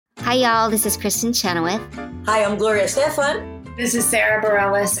Hi, y'all. This is Kristen Chenoweth. Hi, I'm Gloria Stefan. This is Sarah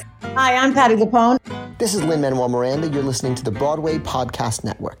Bareilles. Hi, I'm Patti LuPone. This is Lin-Manuel Miranda. You're listening to the Broadway Podcast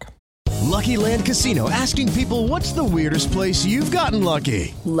Network. Lucky Land Casino, asking people, what's the weirdest place you've gotten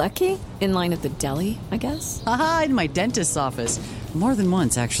lucky? Lucky? In line at the deli, I guess? Aha, in my dentist's office. More than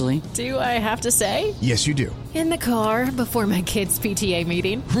once, actually. Do I have to say? Yes, you do. In the car before my kids' PTA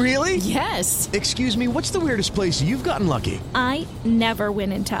meeting. Really? Yes. Excuse me, what's the weirdest place you've gotten lucky? I never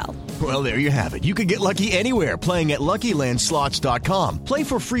win and tell. Well, there you have it. You can get lucky anywhere, playing at LuckyLandSlots.com. Play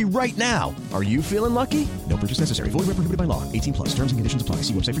for free right now. Are you feeling lucky? No purchase necessary. Void where prohibited by law. 18 plus. Terms and conditions apply.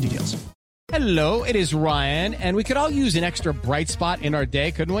 See website for details. Hello, it is Ryan, and we could all use an extra bright spot in our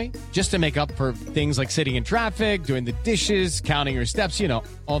day, couldn't we? Just to make up for things like sitting in traffic, doing the dishes, counting your steps, you know,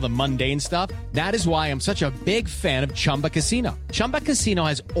 all the mundane stuff. That is why I'm such a big fan of Chumba Casino. Chumba Casino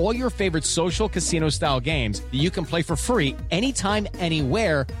has all your favorite social casino-style games that you can play for free anytime,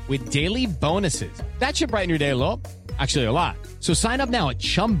 anywhere with daily bonuses. That should brighten your day a little. Actually, a lot. So sign up now at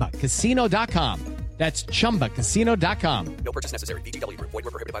ChumbaCasino.com. That's ChumbaCasino.com. No purchase necessary. VGW Group. Void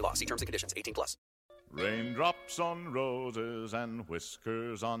where prohibited by law. See terms and conditions. 18 plus. Raindrops on roses and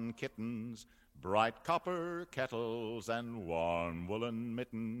whiskers on kittens, bright copper kettles and warm woolen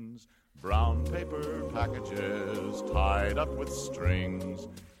mittens, brown paper packages tied up with strings.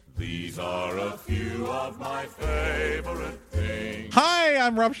 These are a few of my favorite things. Hi,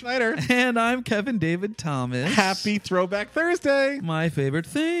 I'm Rob Schneider. And I'm Kevin David Thomas. Happy Throwback Thursday. My favorite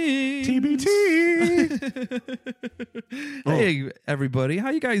thing. TBT. Hey, everybody. How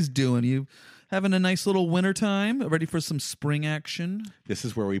you guys doing? You having a nice little winter time? Ready for some spring action? This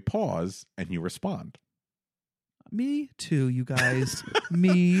is where we pause and you respond. Me too, you guys.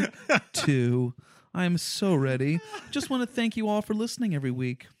 Me too. I'm so ready. Just want to thank you all for listening every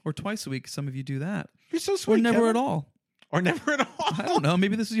week or twice a week. Some of you do that. You're so sweet, Or never Kevin. at all. Or never at all. I don't know.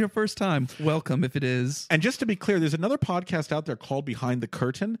 Maybe this is your first time. Welcome if it is. And just to be clear, there's another podcast out there called Behind the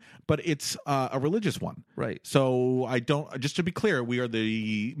Curtain, but it's a religious one. Right. So just to be clear, we are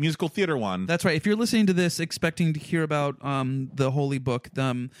the musical theater one. That's right. If you're listening to this expecting to hear about the Holy Book,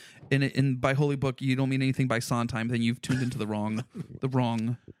 and by Holy Book you don't mean anything by Sondheim, then you've tuned into the wrong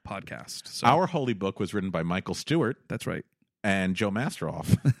podcast. So. Our Holy Book was written by Michael Stewart. That's right. And Joe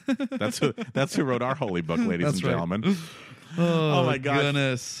Masteroff. That's who wrote our Holy Book, ladies and gentlemen. Oh my gosh.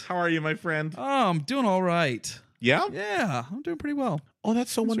 Goodness. How are you, my friend? Oh, I'm doing all right. Yeah? Yeah, I'm doing pretty well. Oh,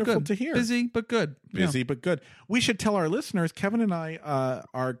 that's so wonderful to hear. Busy, but good. Busy, but good. We should tell our listeners, Kevin and I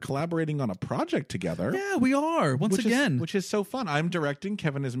are collaborating on a project together. Yeah, we are. Which is so fun. I'm directing.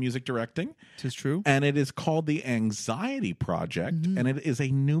 Kevin is music directing. Tis true. And it is called The Anxiety Project, and it is a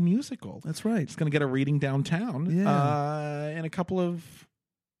new musical. That's right. It's going to get a reading downtown in a couple of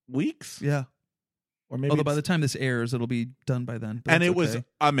weeks. Yeah. Or maybe although by the time this airs, it'll be done by then. And it was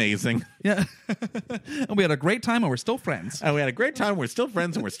amazing. Yeah. And we had a great time, and we're still friends. And we're still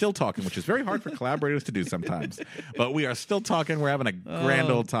friends, and we're still talking, which is very hard for collaborators to do sometimes. But we are still talking. We're having a grand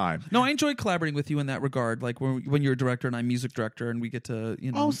old time. No, I enjoy collaborating with you in that regard. Like when you're a director and I'm music director, and we get to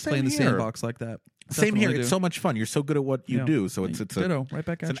play in the sandbox like that. Same here. Definitely It's so much fun. You're so good at what you do. So it's right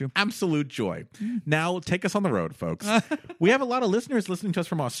back at you. An absolute joy. Now take us on the road, folks. We have a lot of listeners listening to us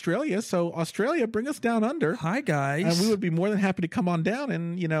from Australia. So Australia, bring us down under. Hi, guys. And we would be more than happy to come on down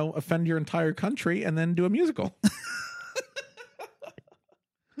and, offend your entire country and then do a musical.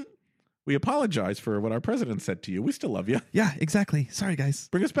 We apologize for what our president said to you. We still love you. Yeah, exactly. Sorry, guys.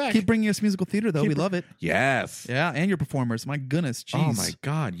 Bring us back. Keep bringing us musical theater, though. We love it. Yes. Yeah, and your performers. My goodness. Jeez. Oh, my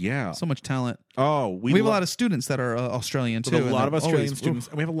God. Yeah. So much talent. Oh, we have a lot of students that are Australian, too. We have a lot of Australian students.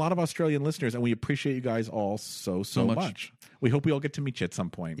 And we have a lot of Australian listeners, and we appreciate you guys all so much. We hope we all get to meet you at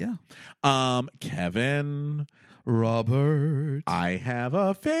some point. Yeah. Kevin. Robert. I have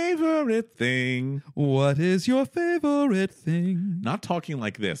a favorite thing. What is your favorite thing? Not talking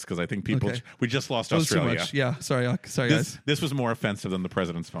like this, because I think people... Okay. We just lost Australia. Too much. Yeah, sorry guys. This was more offensive than the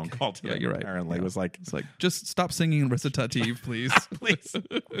president's phone call today. Yeah, you're right. Apparently. Yeah. It's like, just stop singing recitative, please. Please.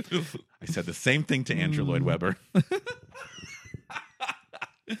 I said the same thing to Andrew Lloyd Webber.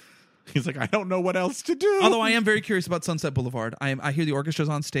 He's like, I don't know what else to do. Although I am very curious about Sunset Boulevard. I hear the orchestra's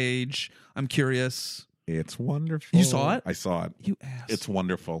on stage. I'm curious. It's wonderful. You saw it? I saw it. You ass. It's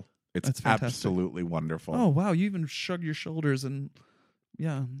wonderful. It's absolutely wonderful. Oh, wow. You even shrugged your shoulders and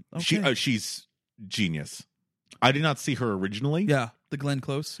yeah. Okay. She's genius. I did not see her originally. Yeah. The Glenn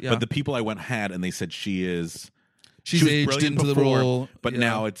Close. Yeah. But the people I went had, and they said she's aged into the role. But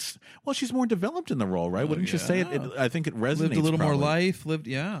now she's more developed in the role, right? Wouldn't you say it? I think it resonates. Lived a little more life.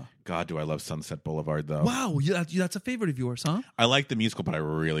 God, do I love Sunset Boulevard, though. Wow. That's a favorite of yours, huh? I like the musical, but I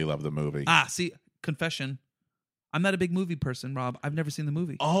really love the movie. See, confession. I'm not a big movie person, Rob. I've never seen the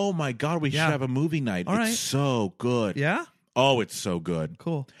movie. Oh my God, we should have a movie night. All right. It's so good. Yeah? Oh, it's so good.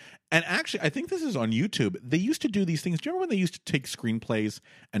 Cool. And actually, I think this is on YouTube. They used to do these things. Do you remember when they used to take screenplays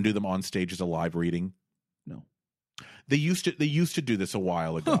and do them on stage as a live reading? No. They used to do this a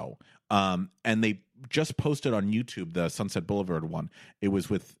while ago. And they just posted on YouTube the Sunset Boulevard one. It was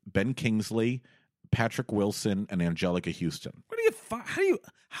with Ben Kingsley, Patrick Wilson, and Angelica Houston. Where do you find?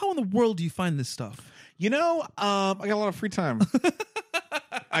 How in the world do you find this stuff? You know, I got a lot of free time.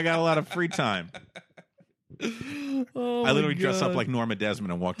 I got a lot of free time. Oh, I literally dress up like Norma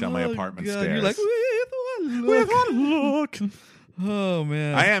Desmond and walk down my apartment stairs. You're like, with one look. Oh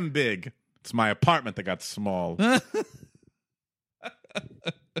man, I am big. It's my apartment that got small.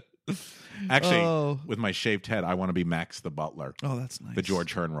 Actually, with my shaved head, I want to be Max the Butler. Oh, that's nice. The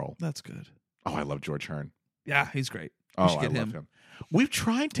George Hearn role. That's good. Oh, I love George Hearn. Yeah, he's great. Oh, I love him. We've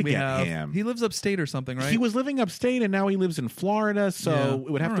tried to get him. He lives upstate or something, right? He was living upstate, and now he lives in Florida. So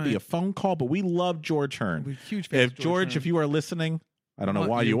it would have to be a phone call. But we love George Hearn. Huge fan of George, if you are listening, I don't know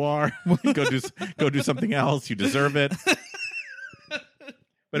why you are. go do something else. You deserve it.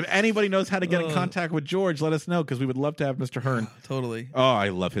 But if anybody knows how to get in contact with George, let us know, because we would love to have Mr. Hearn. Totally. Oh, I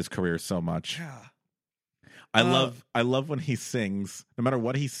love his career so much. Yeah. I love when he sings, no matter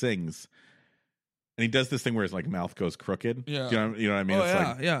what he sings. And he does this thing where his mouth goes crooked. Yeah. You know what I mean? Oh,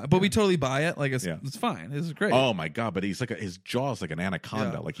 It's yeah. But we totally buy it. Like, it's fine. This is great. Oh my God. But he's his jaw's like an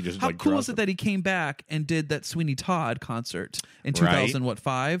anaconda. Yeah. Like he just How cool is it that he came back and did that Sweeney Todd concert in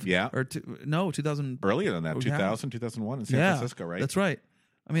 2005? Yeah. Or 2000. Earlier than that, 2000, 2001 in San Francisco, right? That's right.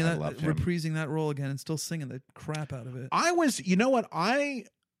 I mean, loved him. reprising that role again and still singing the crap out of it. You know what? I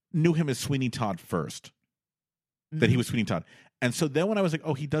knew him as Sweeney Todd first. That he was Sweeney Todd. And so then when I was like,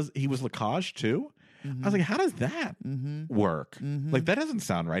 he was Lacage too? I was like, how does that work? Like, that doesn't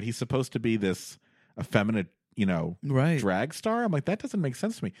sound right. He's supposed to be this effeminate, drag star. I'm like, that doesn't make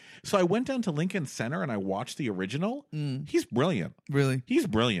sense to me. So I went down to Lincoln Center and I watched the original. He's brilliant. Really? He's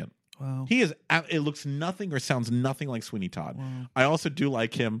brilliant. Wow. He is. It looks nothing or sounds nothing like Sweeney Todd. Wow. I also do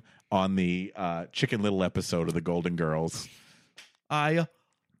like him on the Chicken Little episode of The Golden Girls. I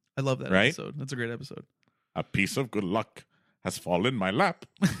love that episode. That's a great episode. A piece of good luck has fallen in my lap.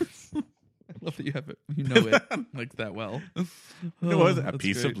 I love that you have it. You know it like that well. It was a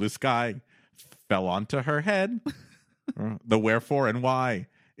piece of blue sky fell onto her head. The wherefore and why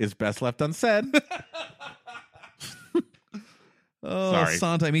is best left unsaid. Sorry.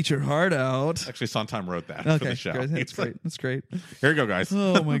 Sondheim, eat your heart out. Actually, Sondheim wrote that for the show. That's great. That's great. Here you go, guys.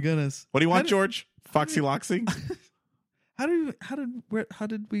 Oh my goodness. What do you want, George? Foxy Loxy? How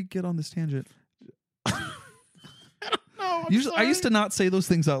did we get on this tangent? I used to not say those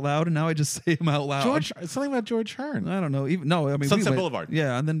things out loud, and now I just say them out loud. George, something about George Hearn. I don't know. Sunset Boulevard.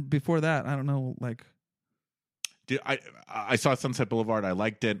 Yeah, and then before that, I don't know. I saw Sunset Boulevard. I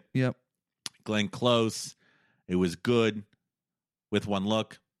liked it. Yep. Glenn Close. It was good. With one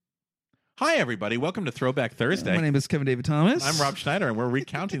look. Hi, everybody. Welcome to Throwback Thursday. My name is Kevin David Thomas. I'm Rob Schneider, and we're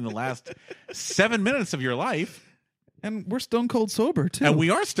recounting the last 7 minutes of your life. And we're stone cold sober, too. And we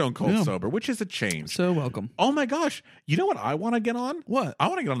are stone cold sober, which is a change. So welcome. Oh, my gosh. You know what I want to get on? What? I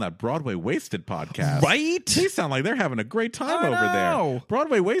want to get on that Broadway Wasted podcast. Right? They sound like they're having a great time over there.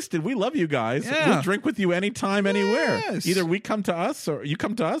 Broadway Wasted, we love you guys. Yeah. We'll drink with you anytime, anywhere. Yes. Either we come to us, or you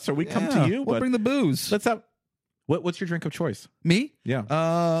come to us, or we come to you. We'll bring the booze. Let's have... What's your drink of choice? Me?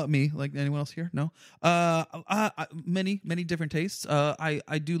 Yeah. Me. Like anyone else here? No. Many different tastes.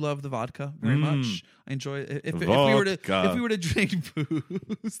 I do love the vodka very much. I enjoy it. If we were to drink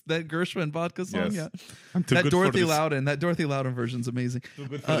booze, that Gershwin vodka song, yes. That Dorothy Loudon version's amazing. Too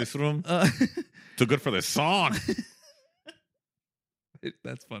good for this room. Too good for this song.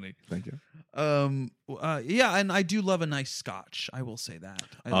 That's funny. Thank you. Yeah, and I do love a nice scotch. I will say that.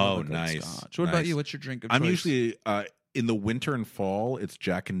 I love a good nice. Scotch. What about you? What's your drink of choice? I'm usually in the winter and fall, it's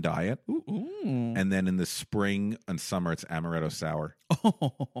Jack and Diet. Ooh. And then in the spring and summer, it's Amaretto Sour.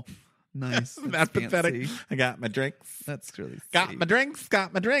 Oh, nice. That's pathetic. I got my drinks. That's really got my drinks.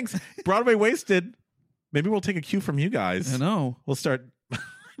 Got my drinks. Broadway Wasted. Maybe we'll take a cue from you guys. I know. We'll start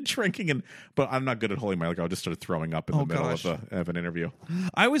drinking, but I'm not good at holding my liquor. I'll just start throwing up in the middle of an interview.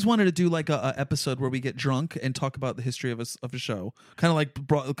 I always wanted to do like a episode where we get drunk and talk about the history of a show, kind of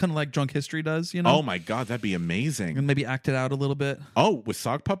like Drunk History does. You know? Oh my God, that'd be amazing. And maybe act it out a little bit. Oh, with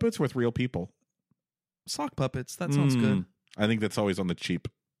sock puppets or with real people? Sock puppets. That sounds good. I think that's always on the cheap.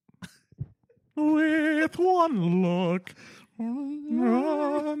 With one look.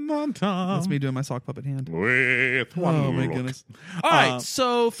 That's me doing my sock puppet hand. With one look. Oh my goodness. All right,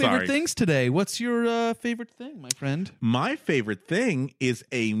 so favorite sorry. things today. What's your favorite thing, my friend? My favorite thing is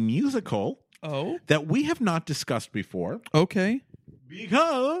a musical that we have not discussed before. Okay.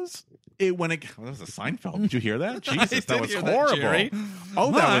 Because that was a Seinfeld. Did you hear that? Jesus, that was hear horrible. That,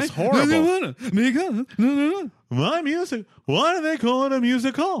 that was horrible. Because My music. Why do they call it a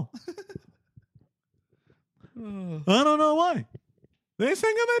musical? I don't know why. They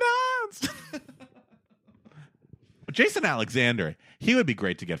sing and they dance. Jason Alexander, he would be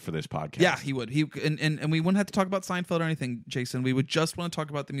great to get for this podcast. Yeah, he would. And we wouldn't have to talk about Seinfeld or anything, Jason. We would just want to talk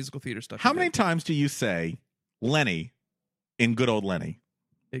about the musical theater stuff. How many times do you say Lenny in Good Old Lenny?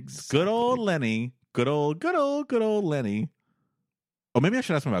 Exactly. Good old Lenny. Good old Lenny. Oh, maybe I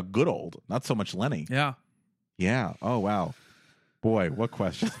should ask him about good old, not so much Lenny. Yeah. Yeah. Oh, wow. Boy, what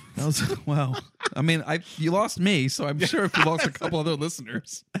question. That was, wow. I mean, you lost me, so I'm sure if you lost a couple other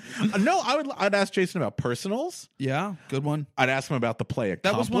listeners. No, I'd ask Jason about personals. Yeah, good one. I'd ask him about the play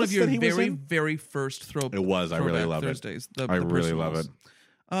Accomplice. That was one of your very first throwback. It was. I really love Thursdays. it. I really love it.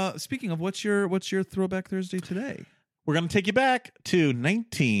 Speaking of, what's your Throwback Thursday today? We're going to take you back to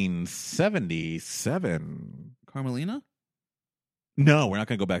 1977. Carmelina? No, we're not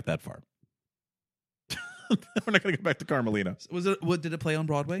going to go back that far. We're not going to go back to Carmelina. Did it play on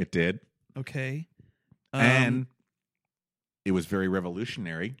Broadway? It did. Okay. And it was very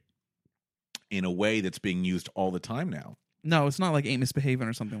revolutionary in a way that's being used all the time now. No, it's not like Ain't Misbehavin'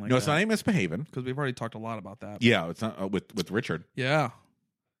 or something like that. No, it's not Ain't Misbehavin'. Because we've already talked a lot about that. Yeah, it's not with Richard. Yeah.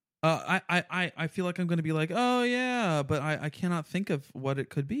 I feel like I'm going to be like, oh, yeah, but I cannot think of what it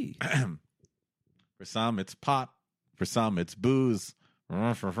could be. For some, it's pot. For some, it's booze.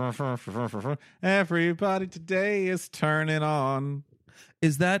 Everybody today is turning on.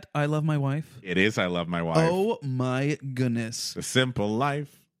 Is that I Love My Wife? It is I Love My Wife. Oh, my goodness. The simple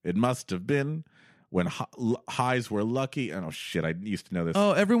life it must have been when highs were lucky. Oh, shit, I used to know this.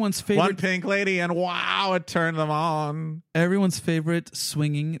 Oh, everyone's favorite. One pink lady, and wow, it turned them on. Everyone's favorite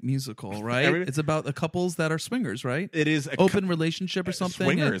swinging musical, right? It's about the couples that are swingers, right? It is open relationship or something.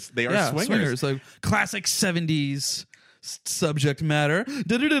 Swingers. They are swingers. Like classic 70s subject matter. 1,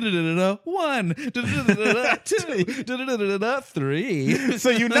 2, 3. So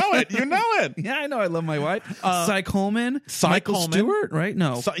you know it. You know it. Yeah, I know. I Love My Wife. Cy Coleman, Michael Stewart, right?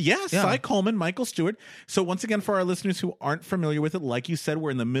 No. Cy Coleman, Michael Stewart. So once again, for our listeners who aren't familiar with it, like you said, we're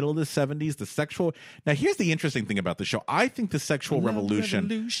in the middle of the 70s. The sexual. Now, here's the interesting thing about the show. I think the sexual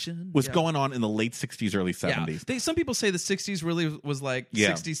revolution was going on in the late 60s, early 70s. Yeah. Some people say the 60s really was like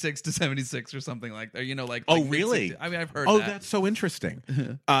 66 to 76 or something like that. You know, like really? I mean, I've heard. Oh, that. That's so interesting.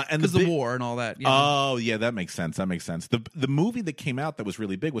 And the war and all that. You know? Oh, yeah, that makes sense. The movie that came out that was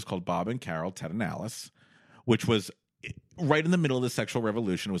really big was called Bob and Carol, Ted and Alice, which was right in the middle of the sexual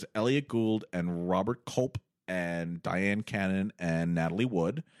revolution. It was Elliot Gould and Robert Culp and Diane Cannon and Natalie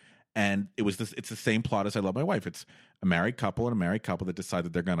Wood. And it's the same plot as I Love My Wife. It's a married couple that decide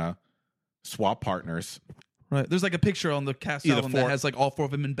that they're going to swap partners. Right. There's like a picture on the cast album that has like all four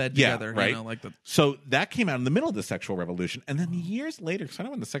of them in bed together. Right. You know, like So that came out in the middle of the sexual revolution. And then years later, kind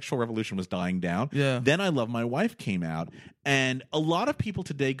of when the sexual revolution was dying down, then I Love My Wife came out. And a lot of people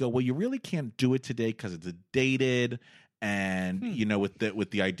today go, well, you really can't do it today because it's dated. And, you know, with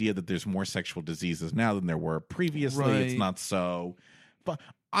the idea that there's more sexual diseases now than there were previously, it's not so. But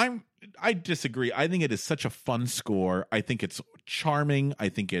I disagree. I think it is such a fun score. I think it's charming. I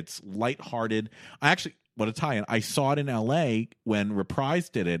think it's lighthearted. What a tie-in. I saw it in L.A. when Reprise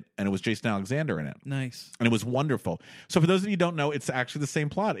did it, and it was Jason Alexander in it. Nice. And it was wonderful. So for those of you who don't know, it's actually the same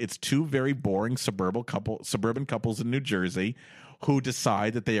plot. It's two very boring suburban couples in New Jersey who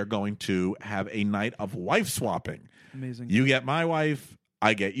decide that they are going to have a night of wife swapping. Amazing. You get my wife,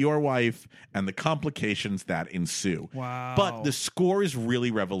 I get your wife, and the complications that ensue. Wow. But the score is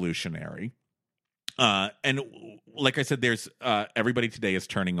really revolutionary. And like I said, there's Everybody Today is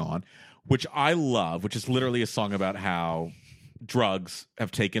Turning On, which I love, which is literally a song about how drugs have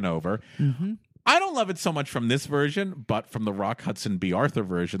taken over. Mm-hmm. I don't love it so much from this version, but from the Rock Hudson B. Arthur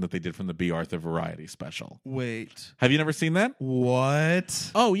version that they did from the B. Arthur Variety Special. Wait. Have you never seen that?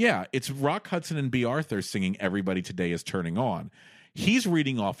 What? Oh, yeah. It's Rock Hudson and B. Arthur singing Everybody Today is Turning On. He's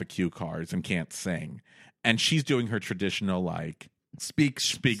reading off of cue cards and can't sing. And she's doing her traditional, like, speak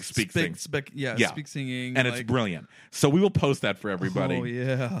singing. Speak singing. And it's brilliant. So we will post that for everybody. Oh,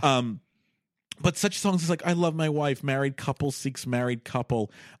 yeah. But such songs as like I Love My Wife, Married Couple Seeks Married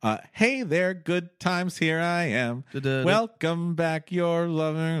Couple, Hey There, Good Times, Here I Am, Welcome Back Your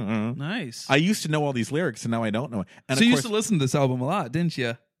Lover. Nice. I used to know all these lyrics, and now I don't know it. And so you used to listen to this album a lot, didn't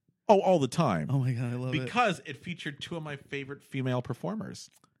you? Oh, all the time. Oh my God, I love it. Because it featured two of my favorite female performers.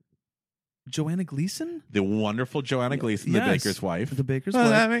 Joanna Gleason? The wonderful Joanna Gleason, the baker's wife. The baker's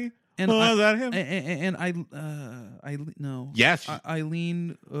wife. Was that him? No. Yes.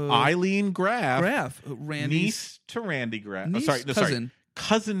 Eileen Graff. Randy's niece to Randy Graff. cousin.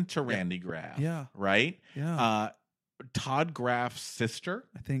 Cousin to Randy Graff. Yeah. Right? Yeah. Todd Graff's sister.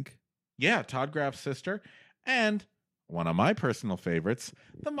 I think. Yeah, Todd Graff's sister. And one of my personal favorites,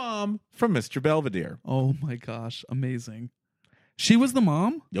 the mom from Mr. Belvedere. Oh my gosh, amazing. She was the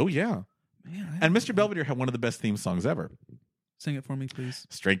mom? Oh, yeah. Man, and Mr. Belvedere had one of the best theme songs ever. Sing it for me, please.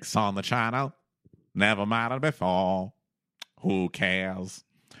 Streaks on the channel, never mattered before. Who cares?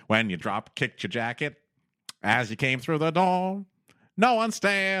 When you drop kicked your jacket as you came through the door. No one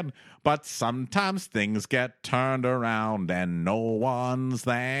stared, but sometimes things get turned around and no one's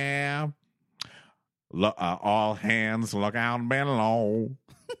there. All hands look out below.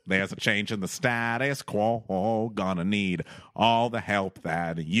 There's a change in the status quo. Gonna need all the help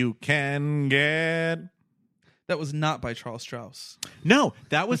that you can get. That was not by Charles Strauss. No,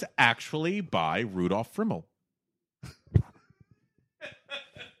 that was actually by Rudolf Frimmel.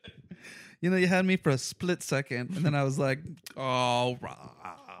 You had me for a split second, and then I was like, oh,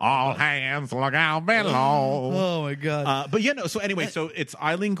 all hands look out below. Oh, my God. But, so anyway, so it's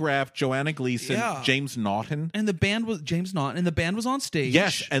Eileen Graff, Joanna Gleason, James Naughton. And the band was James Naughton, and the band was on stage.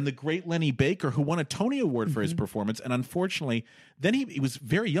 Yes, and the great Lenny Baker, who won a Tony Award for his performance. And unfortunately, then he was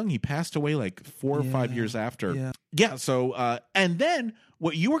very young. He passed away like 4 or 5 years after. Yeah, so, and then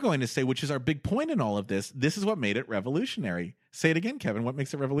what you were going to say, which is our big point in all of this is what made it revolutionary. Say it again, Kevin. What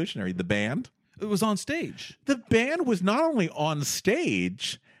makes it revolutionary? The band? It was on stage. The band was not only on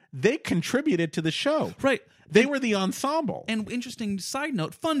stage, they contributed to the show. Right. They were the ensemble. And interesting side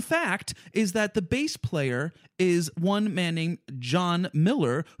note, fun fact, is that the bass player is one man named John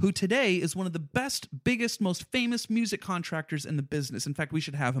Miller, who today is one of the best, biggest, most famous music contractors in the business. In fact, we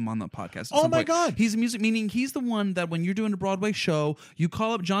should have him on the podcast. Oh my God. He's meaning he's the one that when you're doing a Broadway show, you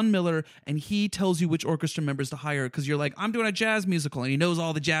call up John Miller and he tells you which orchestra members to hire because you're like, I'm doing a jazz musical, and he knows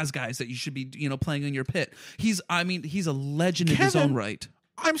all the jazz guys that you should be, playing in your pit. He's a legend in his own right.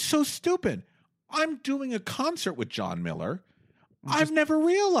 I'm so stupid. I'm doing a concert with John Miller. I've never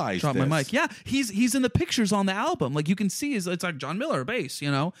realized Drop this. my mic. Yeah, he's in the pictures on the album. Like you can see, it's like John Miller bass,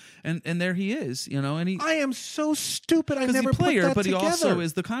 and there he is, and he. I am so stupid. I never he's a player, put that but together. he also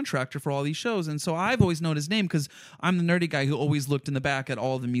is the contractor for all these shows, and so I've always known his name because I'm the nerdy guy who always looked in the back at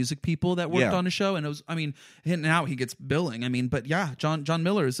all the music people that worked on the show, and it was, now he gets billing. But yeah, John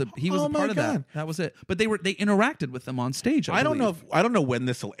Miller was a part of that. That was it. But they interacted with them on stage. I don't know when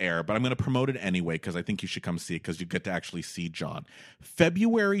this will air, but I'm going to promote it anyway because I think you should come see it because you get to actually see John.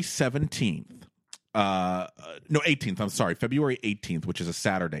 February 17th. 18th. I'm sorry. February 18th, which is a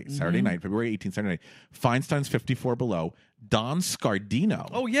Saturday night. February 18th, Saturday night. Feinstein's 54 Below. Don Scardino.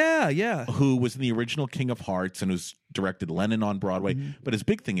 Oh, yeah. Who was in the original King of Hearts and who's directed Lennon on Broadway. But his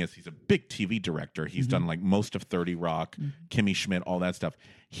big thing is he's a big TV director. He's done like most of 30 Rock, Kimmy Schmidt, all that stuff.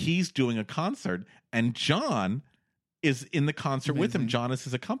 He's doing a concert, and John is in the concert with him. John is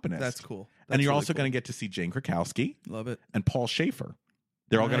his accompanist. That's cool. And you're also going to get to see Jane Krakowski. Love it. And Paul Schaefer.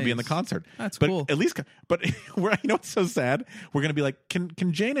 They're all going to be in the concert. That's cool. At least, but what's so sad? We're going to be like,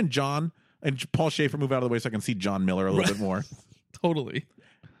 can Jane and John and Paul Schaefer move out of the way so I can see John Miller a little bit more? Totally.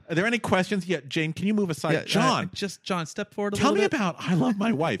 Are there any questions? Yeah, Jane, can you move aside? Yeah, John. John, step forward a Tell little bit. me about I Love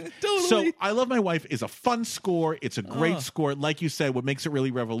My Wife. Totally. So I Love My Wife is a fun score. It's a great score. Like you said, what makes it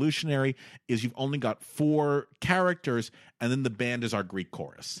really revolutionary is you've only got 4 characters, and then the band is our Greek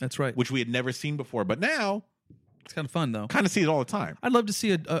chorus. That's right. Which we had never seen before. But now it's kind of fun, though. Kind of see it all the time. I'd love to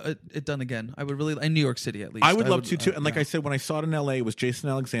see it done again. I would really, in New York City at least. I would love to, too. And like I said, when I saw it in L.A., it was Jason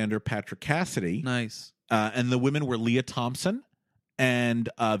Alexander, Patrick Cassidy. Nice. And the women were Leah Thompson and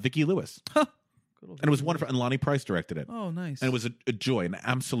Vicki Lewis. Huh. And it was wonderful. And Lonnie Price directed it. Oh, nice. And it was a joy, an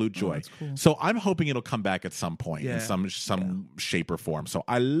absolute joy. That's cool. So I'm hoping it'll come back at some point in some shape or form. So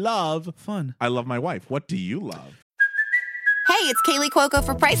I love My Wife. What do you love? Hey, it's Kaylee Cuoco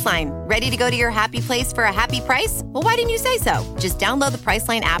for Priceline. Ready to go to your happy place for a happy price? Well, why didn't you say so? Just download the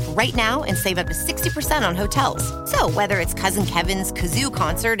Priceline app right now and save up to 60% on hotels. So whether it's Cousin Kevin's Kazoo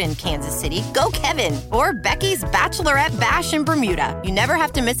Concert in Kansas City, go Kevin, or Becky's Bachelorette Bash in Bermuda, you never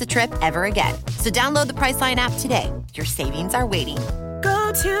have to miss a trip ever again. So download the Priceline app today. Your savings are waiting.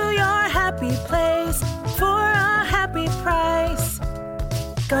 Go to your happy place for a happy price.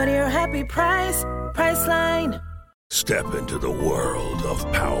 Go to your happy price, Priceline. Step into the world of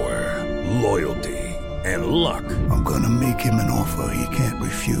power, loyalty, and luck. I'm gonna make him an offer he can't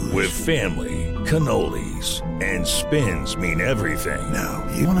refuse. With family, cannolis, and spins mean everything. Now,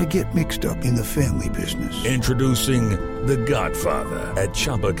 you wanna get mixed up in the family business. Introducing The Godfather at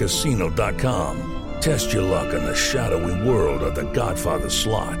ChumbaCasino.com. Test your luck in the shadowy world of The Godfather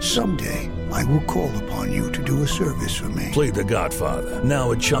slot. Someday, I will call upon you to do a service for me. Play The Godfather,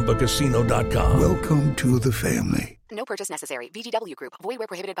 now at ChumbaCasino.com. Welcome to the family. No purchase necessary. VGW Group. Void where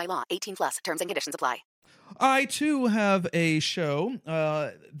prohibited by law. 18 plus. Terms and conditions apply. I, too, have a show.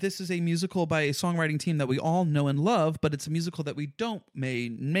 This is a musical by a songwriting team that we all know and love, but it's a musical that we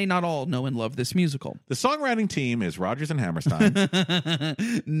may not all know and love this musical. The songwriting team is Rodgers and Hammerstein.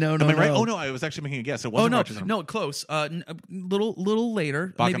 No. Am I right? Oh, no, I was actually making a guess. It wasn't Rodgers and Hammerstein. No, close. Little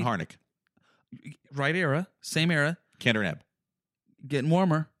later. Bach and Harnick. Right era. Same era. Kander and Ebb. Getting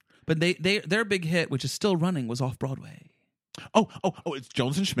warmer. But their big hit, which is still running, was off-Broadway. Oh! It's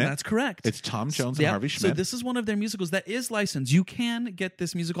Jones and Schmidt. That's correct. It's Tom Jones and Harvey Schmidt. So this is one of their musicals that is licensed. You can get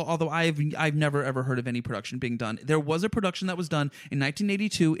this musical, although I've never ever heard of any production being done. There was a production that was done in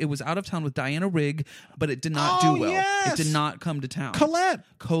 1982. It was out of town with Diana Rigg, but it did not do well. Yes! It did not come to town. Colette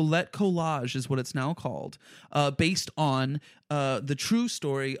Collage is what it's now called, based on the true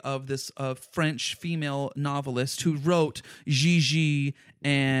story of this French female novelist who wrote Gigi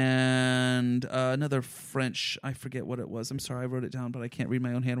and another French, I forget what it was. I'm sorry, I wrote it down, but I can't read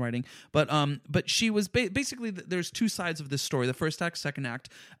my own handwriting. But she was basically, there's two sides of this story: the first act, second act.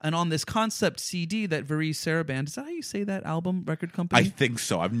 And on this concept CD that Varese Sarabande, is that how you say that album record company? I think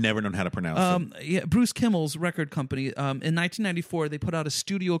so. I've never known how to pronounce it. Yeah, Bruce Kimmel's record company. In 1994, they put out a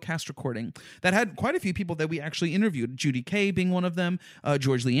studio cast recording that had quite a few people that we actually interviewed. Judy Kaye being one of them.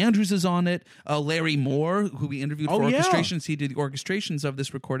 George Lee Andrews is on it. Larry Moore, who we interviewed for orchestrations. He did orchestrations of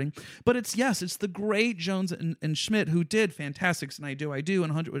this recording. But it's the great Jones and Schmidt who did Fantastics and I Do,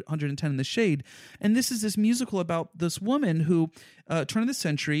 and 110 in the Shade. And this is this musical about this woman who, turn of the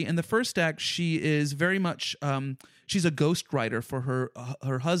century, in the first act, she is very much... she's a ghostwriter for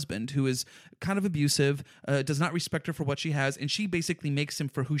her husband, who is kind of abusive, does not respect her for what she has, and she basically makes him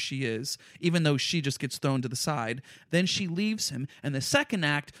for who she is, even though she just gets thrown to the side. Then she leaves him. And the second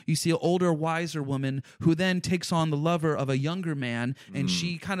act, you see an older, wiser woman who then takes on the lover of a younger man, and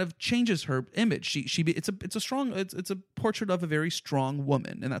she kind of changes her image. It's a portrait of a very strong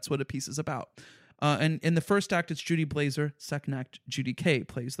woman, and that's what a piece is about. And in the first act, it's Judy Blazer. Second act, Judy Kaye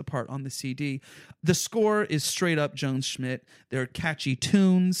plays the part on the CD. The score is straight up Jones Schmidt. They're catchy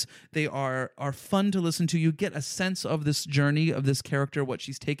tunes. They are fun to listen to. You get a sense of this journey of this character, what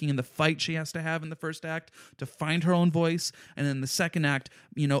she's taking in the fight she has to have in the first act to find her own voice. And then the second act,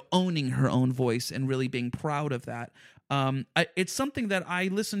 owning her own voice and really being proud of that. It's something that I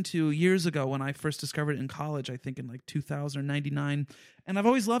listened to years ago when I first discovered it in college, I think in like 2000 or 99, and I've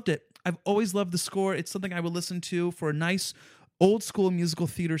always loved it. I've always loved the score. It's something I would listen to for a nice old school musical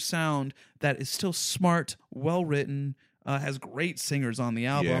theater sound that is still smart, well written, has great singers on the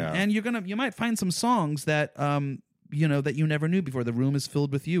album, and you might find some songs that that you never knew before. The Room Is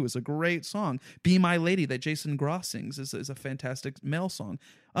Filled With You is a great song. Be My Lady that Jason Gross sings is a fantastic male song.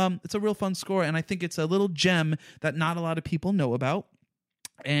 It's a real fun score, and I think it's a little gem that not a lot of people know about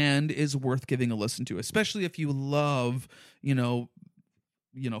and is worth giving a listen to, especially if you love,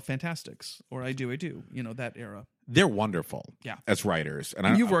 Fantastics or I Do, that era. They're wonderful, as writers, and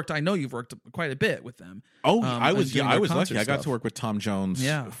I know you've worked quite a bit with them. Oh, I was lucky. I got stuff. to work with Tom Jones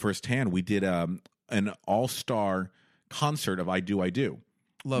firsthand. We did an all-star concert of I Do.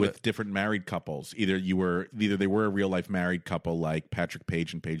 Love with it. different married couples. Either they were a real life married couple like Patrick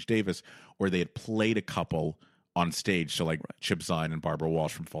Page and Paige Davis, or they had played a couple on stage. So like Chip Zien and Barbara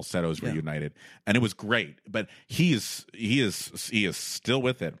Walsh from Falsettos reunited, and it was great. But he is still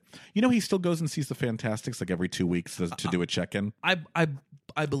with it. He still goes and sees the Fantastics like every 2 weeks to do a check in.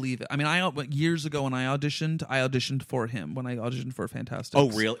 I believe it. I mean, years ago when I auditioned for him when I auditioned for Fantastics. Oh,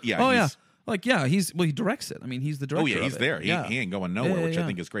 really? Yeah. Oh, yeah. He directs it. I mean, he's the director. Oh yeah, he's there. He ain't going nowhere, which I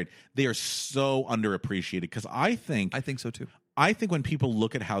think is great. They are so underappreciated because I think so too. I think when people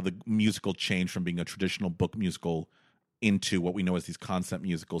look at how the musical changed from being a traditional book musical into what we know as these concept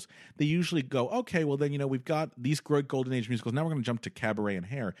musicals, they usually go, okay, well then we've got these great golden age musicals. Now we're going to jump to Cabaret and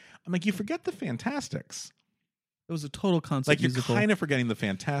Hair. I'm like, you forget the Fantastics. It was a total concept musical. You're kind of forgetting the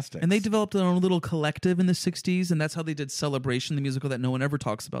Fantastics. And they developed their own little collective in the 60s, and that's how they did Celebration, the musical that no one ever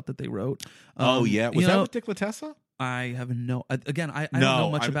talks about that they wrote. Was that with Dick Latessa? I have no... Again, I don't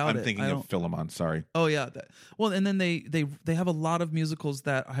know much about it. I'm thinking of Philemon, sorry. Oh, yeah. And then they have a lot of musicals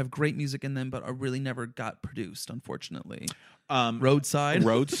that have great music in them, but are really never got produced, unfortunately. Roadside.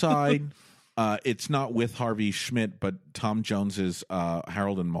 It's not with Harvey Schmidt, but Tom Jones's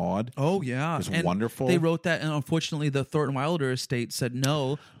Harold and Maude. Oh yeah, it's wonderful. They wrote that, and unfortunately, the Thornton Wilder estate said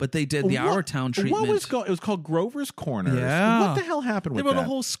no, but they did the Our Town treatment. It was called Grover's Corners. Yeah, what the hell happened with that? They wrote a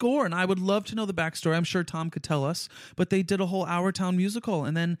whole score, and I would love to know the backstory. I'm sure Tom could tell us, but they did a whole Our Town musical,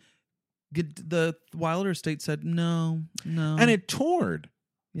 and then The Wilder estate said no. And it toured.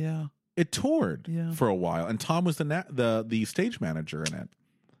 Yeah. It toured for a while, and Tom was the stage manager in it.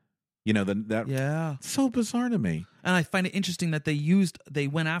 You know, so bizarre to me. And I find it interesting that they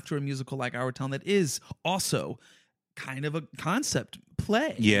went after a musical like Our Town that is also kind of a concept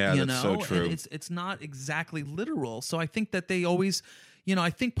play. Yeah, you that's know? so true. And it's not exactly literal. So I think that they always, you know,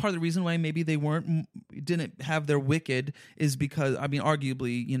 I think part of the reason why maybe they didn't have their Wicked is because, I mean,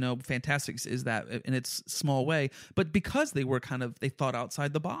 arguably, you know, Fantastics is that in its small way, but because they thought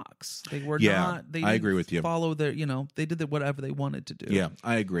outside the box. They were not. I agree with you. Follow their, you know, they did whatever they wanted to do. Yeah,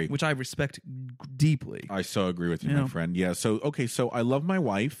 I agree. Which I respect deeply. I so agree with you, my friend. Yeah. So I Love My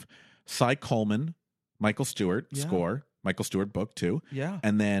Wife, Cy Coleman, Michael Stewart score, Michael Stewart book too. Yeah,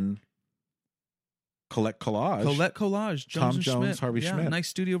 and then Colette Collage, Tom Jones, Schmidt. Harvey Schmidt. Nice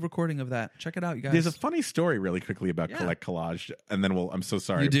studio recording of that. Check it out, you guys. There's a funny story really quickly about Colette Collage, and then I'm so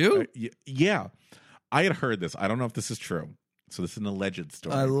sorry. You do? Yeah. I had heard this. I don't know if this is true. So this is an alleged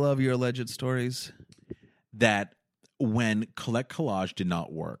story. I love your alleged stories. That when Colette Collage did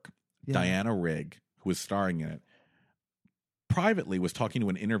not work, Diana Rigg, who was starring in it, privately was talking to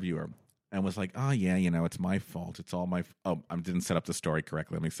an interviewer and was like, oh, yeah, you know, it's my fault. It's all my I didn't set up the story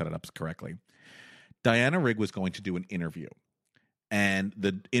correctly. Let me set it up correctly. Diana Rigg was going to do an interview. And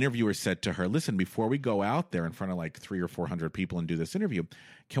the interviewer said to her, listen, before we go out there in front of like 300 or 400 people and do this interview,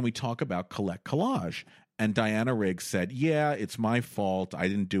 can we talk about Colette Collage? And Diana Rigg said, yeah, it's my fault. I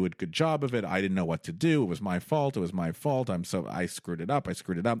didn't do a good job of it. I didn't know what to do. It was my fault. I screwed it up.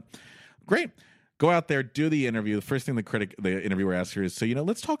 Great. Go out there, do the interview. The first thing the interviewer asks her is, so, you know,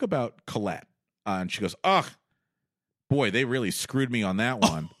 let's talk about Colette. And she goes, ugh, boy, they really screwed me on that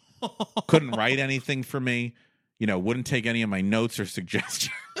one. Couldn't write anything for me. You know, wouldn't take any of my notes or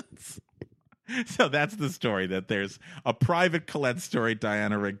suggestions. So that's the story, that there's a private Colette story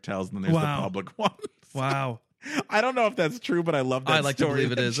Diana Rigg tells, and then there's the public one. Wow. I don't know if that's true, but I love that story. I like to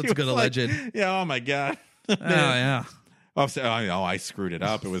believe it is. It's a good alleged. Yeah, oh my God. Oh, yeah. I screwed it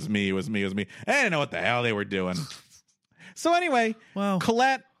up. It was me. I didn't know what the hell they were doing. So anyway,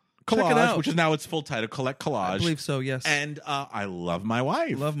 Colette Collage, which is now its full title, Colette Collage. I believe so, yes. And I Love My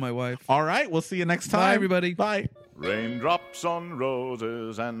Wife. Love My Wife. All right, we'll see you next time. Bye, everybody. Bye. Raindrops on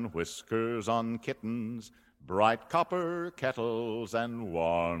roses and whiskers on kittens, bright copper kettles and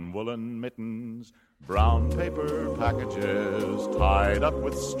warm woolen mittens, brown paper packages tied up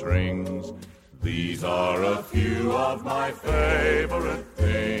with strings. These are a few of my favorite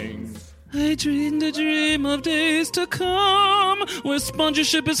things. I dreamed a dream of days to come, where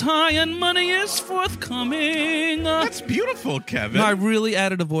sponsorship is high and money is forthcoming. That's beautiful, Kevin. I really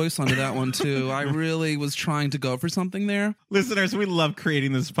added a voice onto that one, too. I really was trying to go for something there. Listeners, we love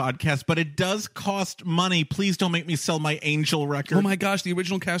creating this podcast, but it does cost money. Please don't make me sell my Angel record. Oh my gosh, the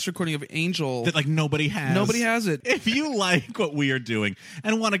original cast recording of Angel. That nobody has. Nobody has it. If you like what we are doing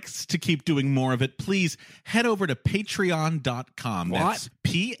and want us to keep doing more of it, please head over to patreon.com. What? That's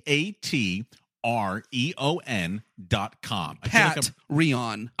PatReon.com.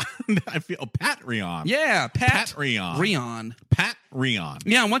 Patreon. I feel Patreon. Yeah, Patreon. Patreon. Patreon.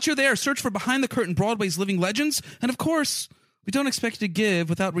 Yeah, and once you're there, search for Behind the Curtain Broadway's Living Legends. And of course, we don't expect you to give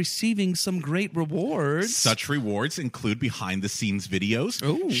without receiving some great rewards. Such rewards include behind-the-scenes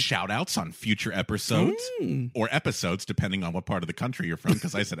videos, shout-outs on future episodes, or episodes, depending on what part of the country you're from,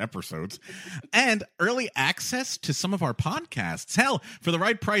 because I said episodes, and early access to some of our podcasts. Hell, for the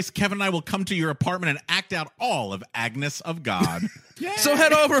right price, Kevin and I will come to your apartment and act out all of Agnes of God. So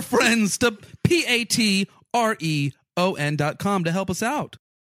head over, friends, to patreon.com to help us out.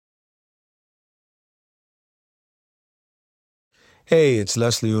 Hey, it's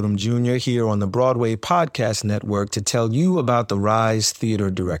Leslie Odom Jr. here on the Broadway Podcast Network to tell you about the Rise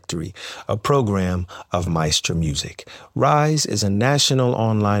Theater Directory, a program of Maestro Music. Rise is a national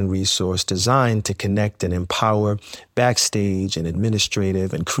online resource designed to connect and empower backstage and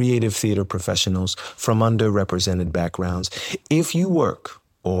administrative and creative theater professionals from underrepresented backgrounds. If you work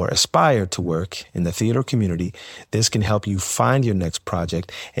or aspire to work in the theater community, this can help you find your next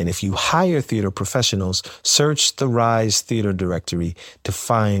project. And if you hire theater professionals, search the Rise Theater Directory to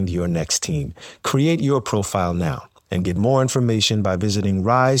find your next team. Create your profile now and get more information by visiting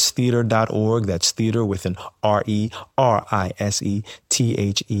risetheater.org. That's theater with an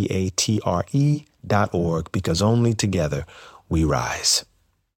RERISETHEATRE.org, because only together we rise.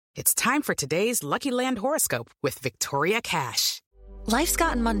 It's time for today's Lucky Land horoscope with Victoria Cash. Life's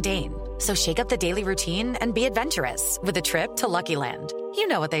gotten mundane, so shake up the daily routine and be adventurous with a trip to Lucky Land. You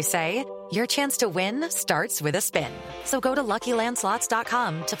know what they say. Your chance to win starts with a spin. So go to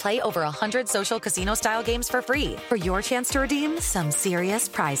LuckyLandSlots.com to play over 100 social casino-style games for free for your chance to redeem some serious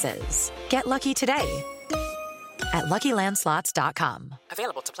prizes. Get lucky today at LuckyLandSlots.com.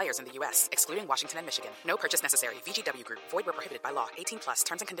 Available to players in the U.S., excluding Washington and Michigan. No purchase necessary. VGW Group. Void where prohibited by law. 18+.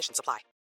 Terms and conditions apply.